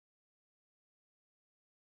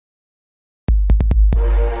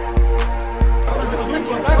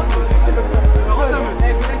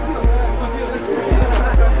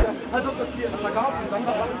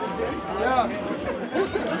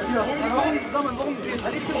man, warum gehst du?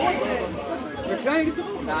 Weil ich zu groß bin. Der Kleine gibt es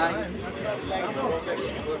auch? Nein.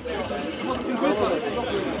 Du machst den größeren.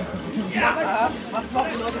 Ja! Was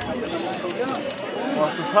machen die Leute?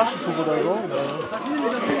 Machst du ein Taschentuch oder so?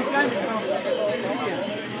 Das sind die Kleinen.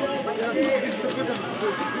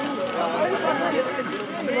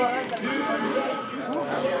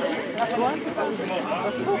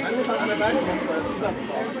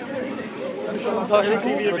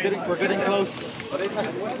 We're getting close.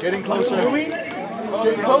 Getting closer.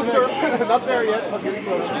 Getting closer. Not there yet, but getting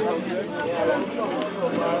closer.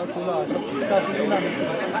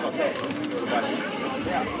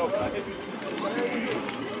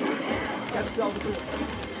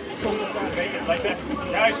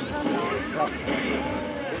 Juist.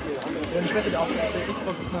 Ja, ich wette auch, der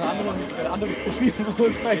Xbox ist ein anderes Profil, wo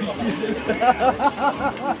es bei gespielt ist.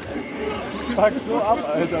 Fuck so ab,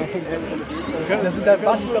 Alter. Da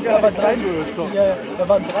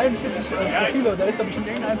waren 43 Profile und da ist da bestimmt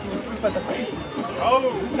irgendein einziges Street Fighter gespielt.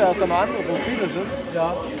 Sicher, dass da noch andere Profile sind?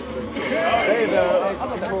 Ja. Hey, der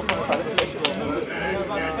andere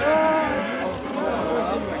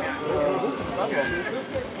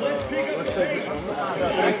let's take this one.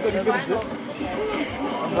 Let's finish this.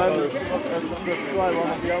 And then let's try one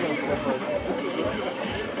of the other peppers.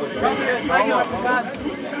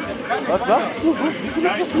 Was sagst du? Wie viele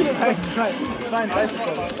Profile? 32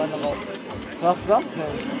 glaube ich, stand darauf. Was ist das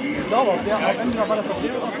denn? Ich glaube auch, ja, am Ende war das auf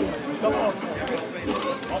jeden Fall. Ich glaube auch.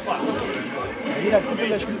 Ja, jeder Kumpel,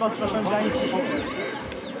 der spielt, macht es wahrscheinlich eigentlich nicht.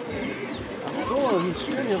 Ach so,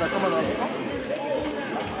 schön hier, da kann man auch zocken.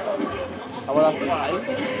 Aber das ist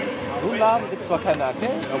eigentlich, so ein Laden ist zwar keine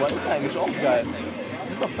Arcade, aber ist eigentlich auch geil.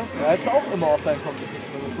 Ist doch fett. Ja, hättest du auch immer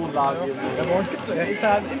Offline-Competition, wenn es so ein Laden gibt. Ja, bei uns gibt es ja, ist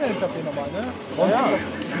ja ein Internetcafé normal, ne? Bei uns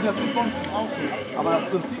das gibt bei uns auch so. Aber das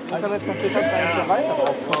Prinzip Internetcafé kannst du eigentlich erweitern, aber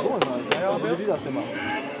auf Konsolen halt. Ja, so wie die das immer.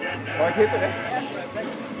 Arcade direkt.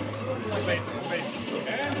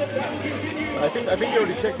 I think you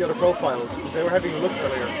already checked the other profiles because they were having a look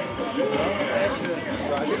earlier. So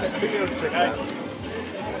I think you already checked that.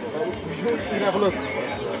 You can have a look.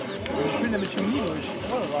 Ich spiele mit Chemie durch.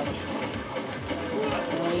 Oh, war nicht.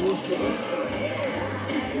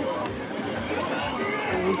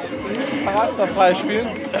 Charakter freispielen.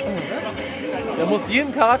 Der muss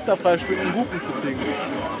jeden Charakter freispielen, um Hupen zu kriegen.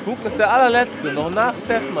 Hupen ist der allerletzte, noch nach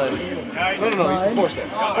Seth, meine ich. No, he's before Seth.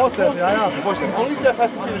 Vor Seth, ja. Before Seth. Only Seth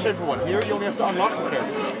has to finish everyone. Here you only have to unlock the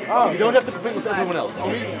character. You don't have to complete with everyone else.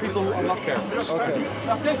 Only people who unlock characters. Okay.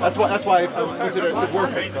 That's why I consider it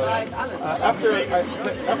worth it. Because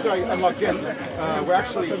after I unlock Gen, we're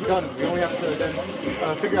actually done. We only have to then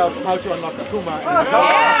figure out how to unlock Akuma.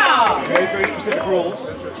 And we have very specific rules.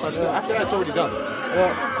 But after that, it's already done. Ja.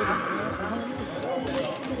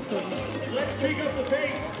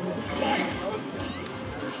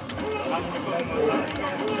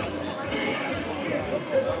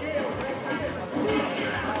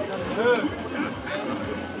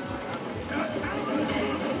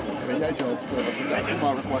 Weet jij zo wat de Akuma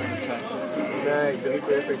requirements zijn? Nee, ik ben niet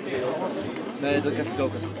perfect. Nee, dat krijg je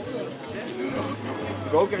ook.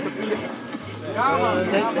 Go krijgt er 4.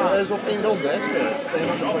 Dat is op 1 ronde, hè?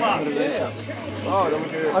 Oh, dan moet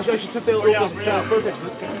je... Als je te veel wilt als het perfect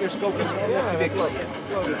doet, krijg je eerst kopen niks.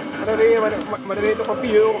 Maar dan weet je toch van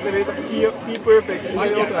 4 of dan weet je toch 4 perfect.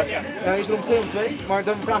 Ja, is er om 2 om 2, maar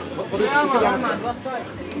dan vraag ik, wat is het?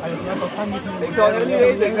 Ik zou het niet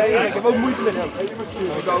weten, ik heb ook moeite met hem.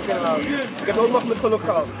 Ik heb ook nog met geluk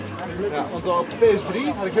gehad. Ja, want op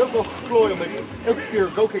PS3 had ik heel veel geklooi omdat ik elke keer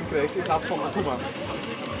Goking kreeg in plaats van Akuma.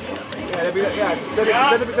 Ja,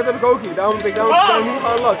 dat heb ik ook niet. Daarom heb ik niet gaan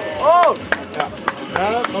unlocken. Oh! Ja,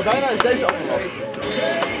 maar bijna is deze afgelopen.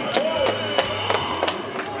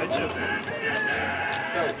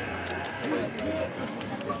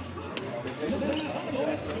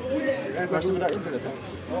 Waar zullen we daar internet hebben?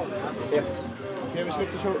 Ja. Ja, we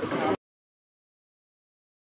zullen zo...